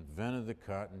Whitney invented the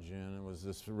cotton gin. It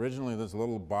was originally this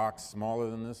little box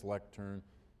smaller than this lectern.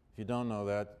 If you don't know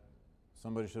that,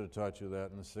 somebody should have taught you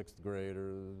that in the 6th grade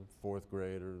or the 4th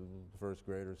grade or the 1st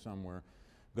grade or somewhere.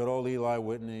 Good old Eli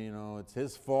Whitney, it's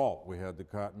his fault we had the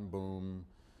cotton boom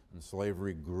and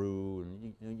slavery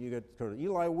grew. And you get sort of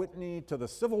Eli Whitney to the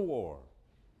Civil War.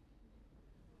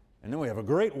 And then we have a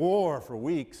great war for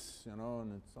weeks,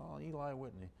 and it's all Eli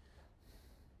Whitney.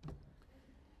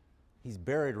 He's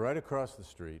buried right across the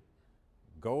street.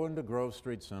 Go into Grove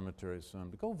Street Cemetery,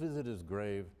 son. Go visit his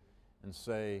grave and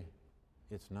say,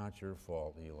 "It's not your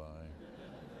fault, Eli.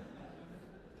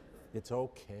 It's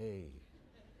okay."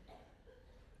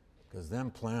 Because them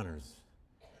planters,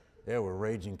 they were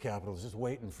raging capitalists just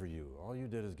waiting for you. All you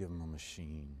did is give them a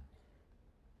machine.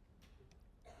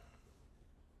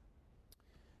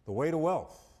 The way to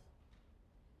wealth.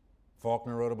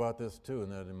 Faulkner wrote about this too, in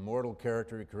that immortal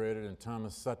character he created in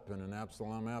Thomas Sutpen and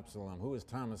Absalom. Who is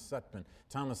Thomas Sutpen?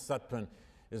 Thomas Sutpen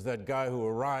is that guy who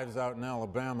arrives out in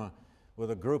Alabama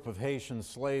with a group of Haitian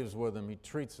slaves with him. He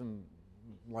treats them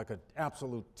like an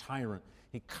absolute tyrant.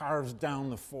 He carves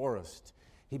down the forest.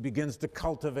 He begins to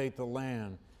cultivate the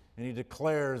land, and he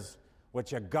declares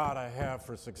what you gotta have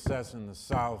for success in the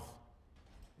South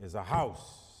is a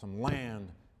house, some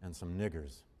land, and some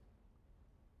niggers.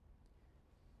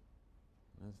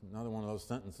 That's another one of those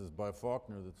sentences by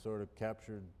Faulkner that sort of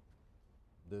captured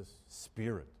this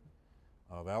spirit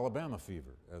of Alabama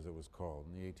fever, as it was called,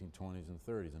 in the 1820s and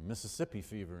 30s, and Mississippi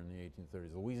fever in the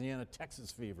 1830s,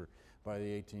 Louisiana-Texas fever by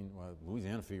the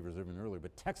Louisiana fever is even earlier,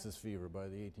 but Texas fever by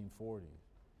the 1840s.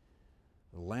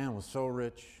 The land was so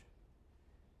rich,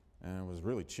 and it was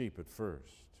really cheap at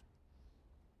first.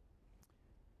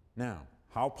 Now,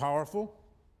 how powerful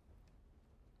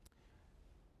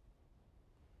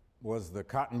was the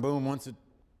cotton boom once it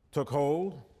took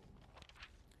hold?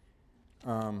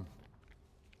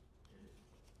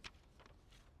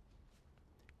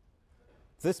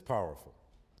 This powerful.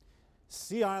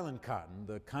 Sea Island cotton,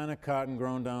 the kind of cotton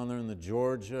grown down there in the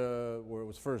Georgia, where it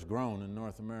was first grown in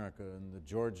North America, in the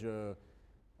Georgia,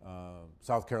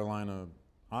 South Carolina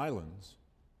islands,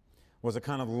 was a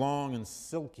kind of long and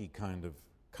silky kind of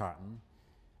cotton.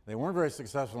 They weren't very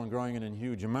successful in growing it in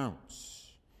huge amounts.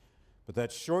 But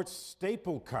that short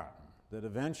staple cotton that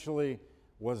eventually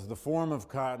was the form of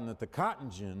cotton that the cotton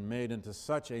gin made into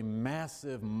such a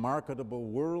massive, marketable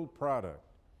world product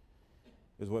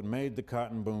is what made the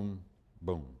cotton boom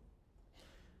boom.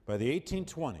 By the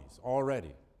 1820s,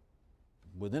 already,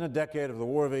 within a decade of the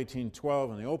War of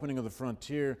 1812 and the opening of the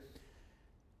frontier,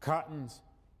 cotton's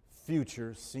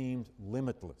future seemed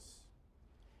limitless.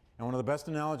 And one of the best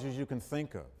analogies you can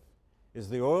think of is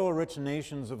the oil-rich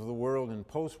nations of the world in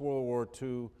post-World War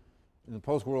II, in the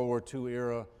post-World War II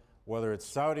era, whether it's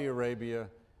Saudi Arabia,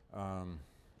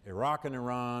 Iraq and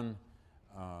Iran,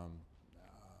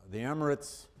 the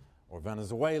Emirates, or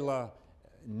Venezuela,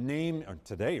 or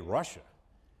today Russia.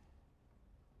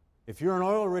 If you're an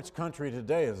oil-rich country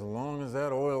today, as long as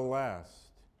that oil lasts,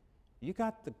 you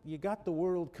got the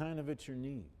world kind of at your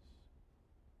knees.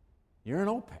 You're an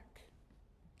OPEC.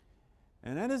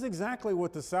 And that is exactly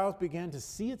what the South began to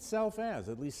see itself as,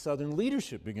 at least Southern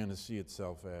leadership began to see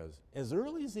itself as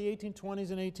early as the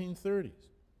 1820s and 1830s.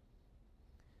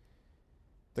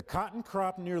 The cotton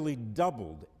crop nearly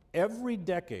doubled every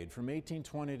decade from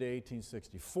 1820 to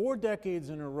 1860. 4 decades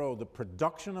in a row, the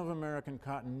production of American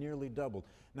cotton nearly doubled.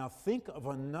 Now think of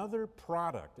another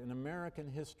product in American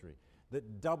history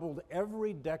that doubled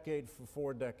every decade for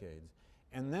 4 decades,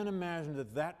 and then imagine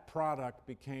that that product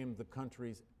became the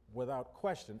country's, without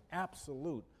question,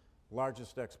 absolute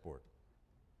largest export.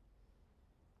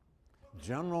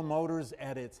 General Motors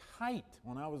at its height,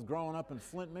 when I was growing up in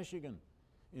Flint, Michigan,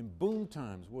 in boom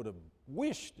times, would have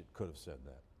wished it could have said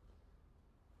that.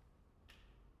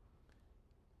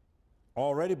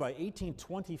 Already by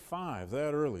 1825,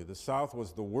 that early, the South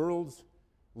was the world's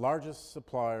largest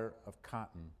supplier of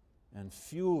cotton and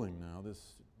fueling now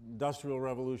this industrial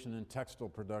revolution in textile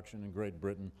production in Great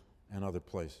Britain and other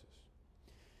places.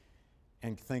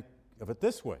 And think of it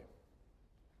this way.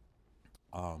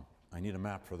 I need a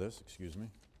map for this, excuse me.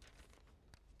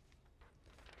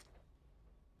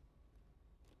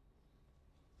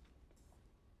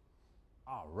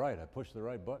 All right, I pushed the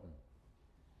right button.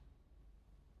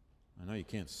 I know you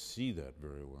can't see that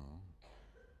very well.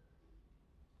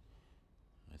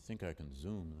 I think I can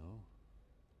zoom, though.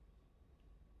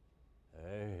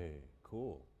 Hey,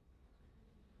 cool.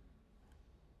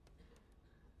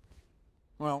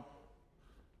 Well,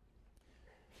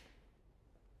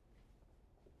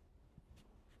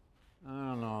 I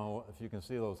don't know if you can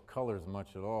see those colors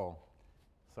much at all.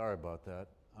 Sorry about that.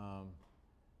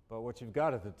 But what you've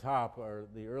got at the top are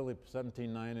the early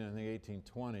 1790 and the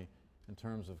 1820 in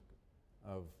terms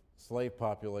of slave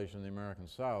population in the American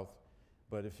South.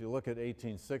 But if you look at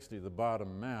 1860, the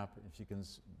bottom map, if you can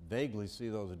vaguely see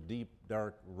those deep,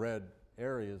 dark red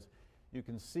areas, you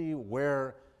can see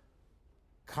where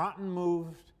cotton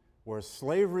moved, where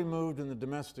slavery moved in the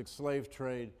domestic slave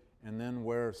trade, and then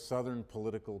where Southern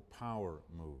political power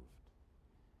moved.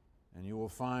 And you will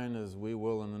find, as we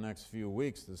will in the next few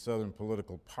weeks, that Southern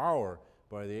political power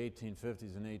by the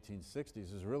 1850s and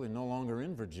 1860s is really no longer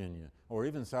in Virginia or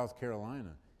even South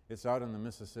Carolina. It's out in the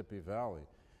Mississippi Valley.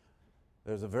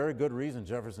 There's a very good reason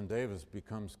Jefferson Davis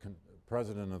becomes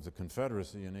president of the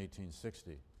Confederacy in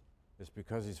 1860. It's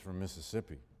because he's from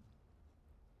Mississippi.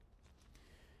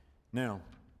 Now,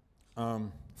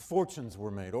 fortunes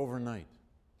were made overnight.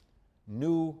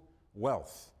 New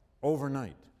wealth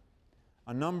overnight.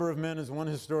 A number of men, as one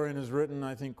historian has written,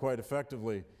 I think quite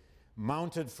effectively,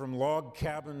 mounted from log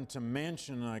cabin to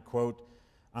mansion, I quote,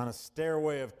 on a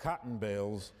stairway of cotton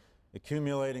bales,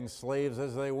 accumulating slaves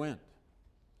as they went.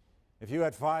 If you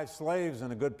had 5 slaves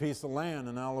and a good piece of land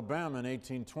in Alabama in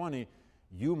 1820,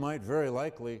 you might very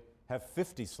likely have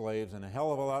 50 slaves and a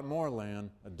hell of a lot more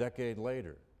land a decade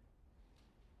later.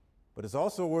 But it's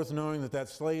also worth knowing that that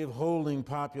slave-holding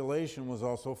population was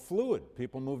also fluid.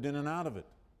 People moved in and out of it.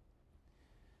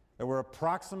 There were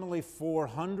approximately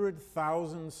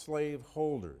 400,000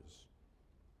 slaveholders,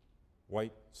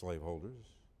 white slaveholders,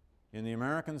 in the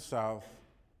American South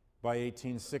by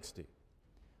 1860.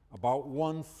 About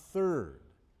 1/3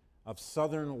 of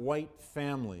Southern white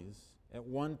families at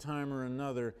one time or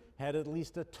another had at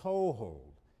least a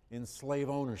toehold in slave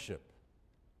ownership.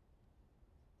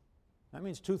 That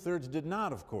means 2/3 did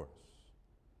not, of course.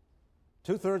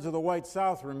 2/3 of the white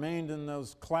South remained in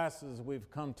those classes we've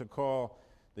come to call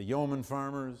the yeoman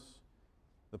farmers,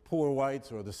 the poor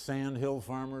whites, or the sand hill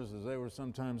farmers, as they were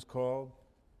sometimes called.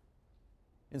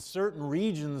 In certain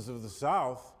regions of the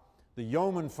South, the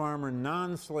yeoman farmer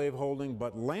non-slave holding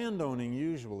but land owning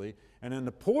usually, and then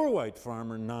the poor white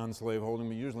farmer non-slave holding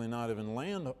but usually not even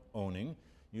land owning,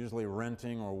 usually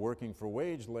renting or working for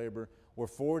wage labor, were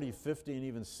 40, 50, and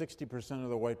even 60% of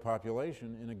the white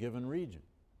population in a given region.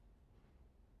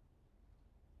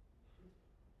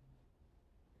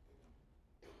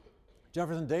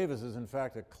 Jefferson Davis is in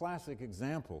fact a classic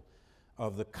example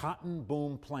of the cotton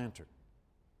boom planter.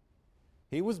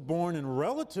 He was born in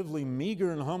relatively meager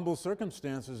and humble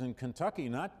circumstances in Kentucky,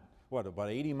 not, about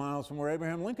 80 miles from where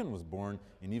Abraham Lincoln was born,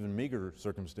 in even meager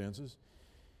circumstances.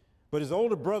 But his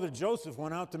older brother Joseph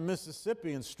went out to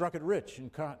Mississippi and struck it rich in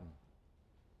cotton.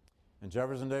 And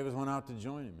Jefferson Davis went out to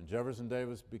join him, and Jefferson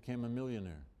Davis became a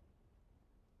millionaire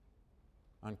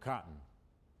on cotton.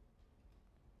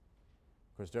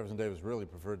 Of course, Jefferson Davis really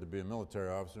preferred to be a military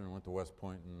officer and went to West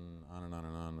Point and on and on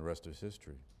and on. The rest is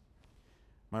history.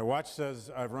 My watch says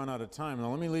I've run out of time.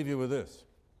 Now let me leave you with this.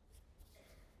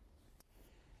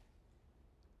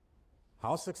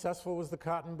 How successful was the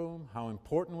cotton boom? How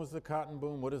important was the cotton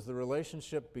boom? What is the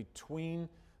relationship between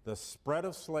the spread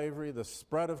of slavery, the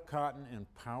spread of cotton, and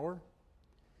power?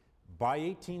 By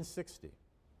 1860,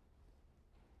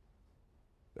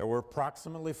 there were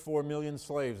approximately 4 million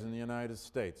slaves in the United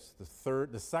States,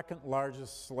 the second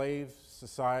largest slave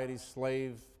society,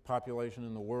 slave population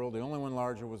in the world. The only one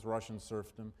larger was Russian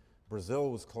serfdom.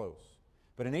 Brazil was close.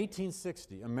 But in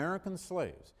 1860, American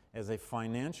slaves, as a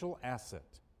financial asset,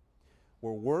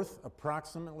 were worth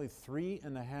approximately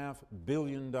 $3.5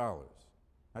 billion.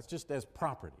 That's just as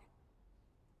property.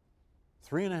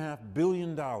 $3.5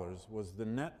 billion was the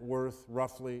net worth,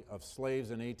 roughly, of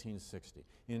slaves in 1860.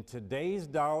 In today's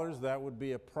dollars, that would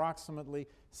be approximately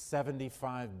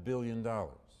 $75 billion.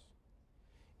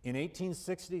 In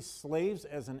 1860, slaves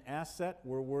as an asset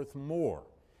were worth more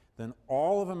than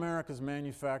all of America's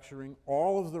manufacturing,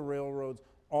 all of the railroads,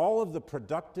 all of the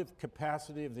productive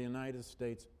capacity of the United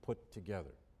States put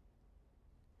together.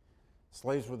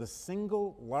 Slaves were the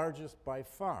single largest, by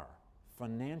far,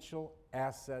 financial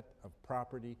asset of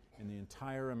property in the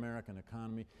entire American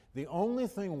economy. The only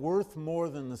thing worth more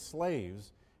than the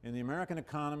slaves in the American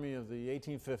economy of the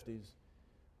 1850s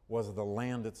was the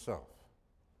land itself.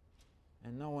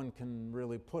 And no one can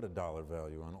really put a dollar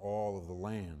value on all of the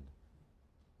land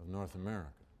of North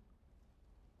America.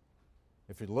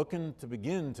 If you're looking to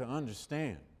begin to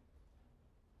understand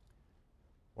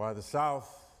why the South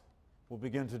will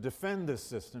begin to defend this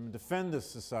system, defend this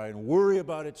society, and worry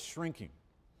about its shrinking,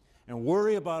 and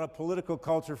worry about a political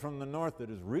culture from the North that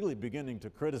is really beginning to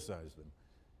criticize them,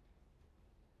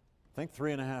 think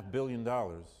 $3.5 billion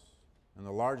and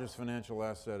the largest financial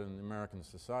asset in American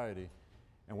society,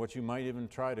 and what you might even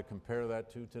try to compare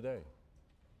that to today.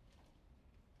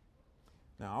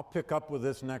 Now, I'll pick up with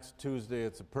this next Tuesday.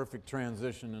 It's a perfect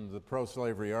transition into the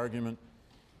pro-slavery argument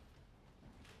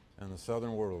and the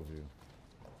Southern worldview.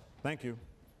 Thank you.